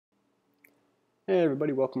Hey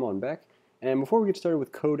everybody, welcome on back. And before we get started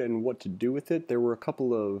with code and what to do with it, there were a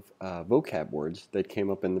couple of vocab words that came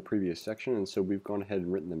up in the previous section, and so we've gone ahead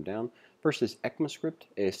and written them down. First is ECMAScript,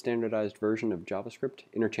 a standardized version of JavaScript,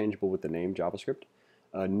 interchangeable with the name JavaScript.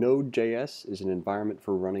 Node.js is an environment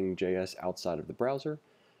for running JS outside of the browser.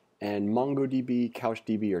 And MongoDB,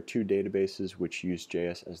 CouchDB are two databases which use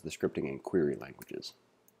JS as the scripting and query languages.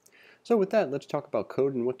 So with that, let's talk about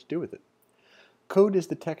code and what to do with it. Code is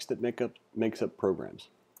the text that makes up programs.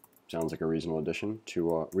 Sounds like a reasonable addition to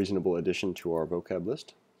our vocab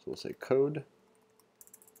list. So we'll say code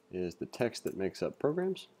is the text that makes up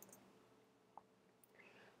programs.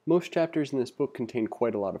 Most chapters in this book contain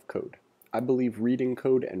quite a lot of code. I believe reading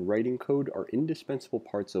code and writing code are indispensable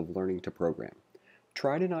parts of learning to program.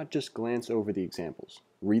 Try to not just glance over the examples.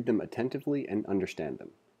 Read them attentively and understand them.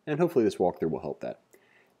 And hopefully this walkthrough will help that.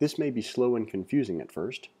 This may be slow and confusing at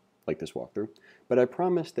first, like this walkthrough, but I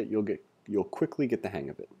promise that you'll quickly get the hang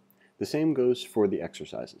of it. The same goes for the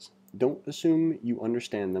exercises. Don't assume you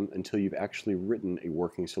understand them until you've actually written a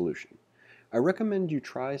working solution. I recommend you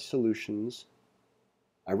try your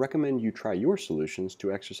solutions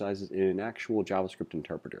to exercises in an actual JavaScript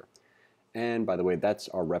interpreter. And by the way, that's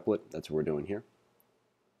our replit. That's what we're doing here.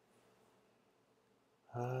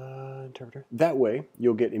 Interpreter. That way,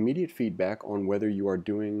 you'll get immediate feedback on whether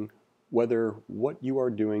what you are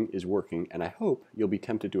doing is working, and I hope you'll be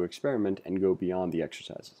tempted to experiment and go beyond the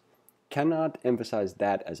exercises. Cannot emphasize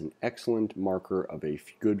that as an excellent marker of a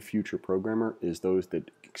good future programmer is those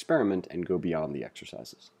that experiment and go beyond the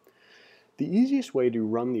exercises. The easiest way to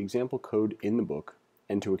run the example code in the book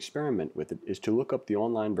and to experiment with it is to look up the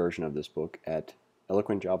online version of this book at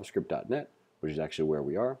eloquentjavascript.net, which is actually where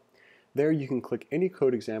we are. There you can click any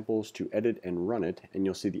code examples to edit and run it, and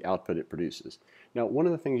you'll see the output it produces. Now, one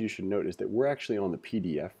of the things you should note is that we're actually on the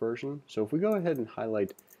PDF version. So if we go ahead and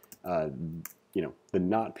highlight the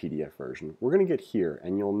not PDF version, we're going to get here,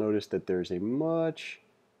 and you'll notice that there's a much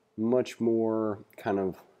more kind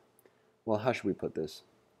of, well, how should we put this?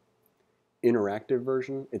 Interactive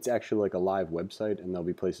version. It's actually like a live website, and there'll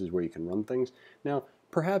be places where you can run things. Now,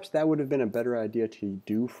 perhaps that would have been a better idea to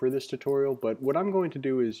do for this tutorial, but what I'm going to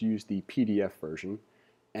do is use the PDF version,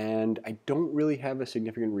 and I don't really have a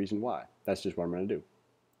significant reason why. That's just what I'm going to do.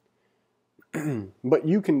 But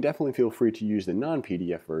you can definitely feel free to use the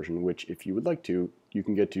non-PDF version, which, if you would like to, you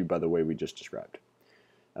can get to by the way we just described.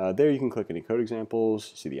 There you can click any code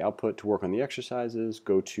examples, see the output. To work on the exercises,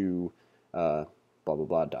 go to blah blah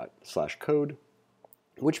blah./code,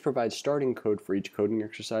 which provides starting code for each coding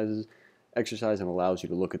exercise and allows you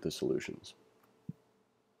to look at the solutions.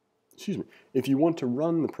 Excuse me. If you want to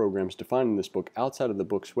run the programs defined in this book outside of the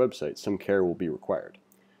book's website, some care will be required.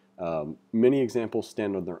 Many examples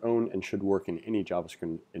stand on their own and should work in any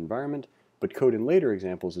JavaScript environment, but code in later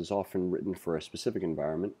examples is often written for a specific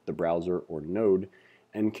environment, the browser or node,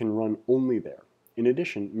 and can run only there. In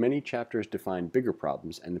addition, many chapters define bigger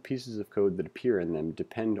problems, and the pieces of code that appear in them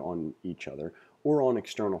depend on each other or on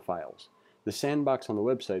external files. The sandbox on the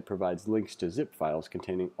website provides links to zip files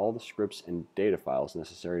containing all the scripts and data files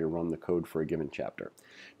necessary to run the code for a given chapter.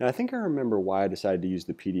 Now, I think I remember why I decided to use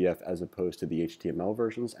the PDF as opposed to the HTML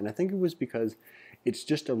versions, and I think it was because it's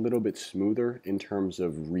just a little bit smoother in terms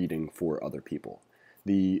of reading for other people.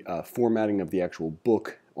 The formatting of the actual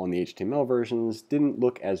book on the HTML versions didn't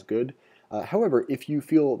look as good. However, if you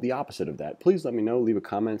feel the opposite of that, please let me know. Leave a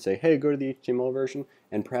comment, say, hey, go to the HTML version,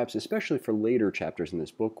 and perhaps especially for later chapters in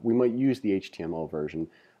this book, we might use the HTML version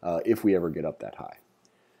if we ever get up that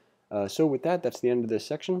high. So with that, that's the end of this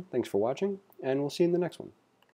section. Thanks for watching, and we'll see you in the next one.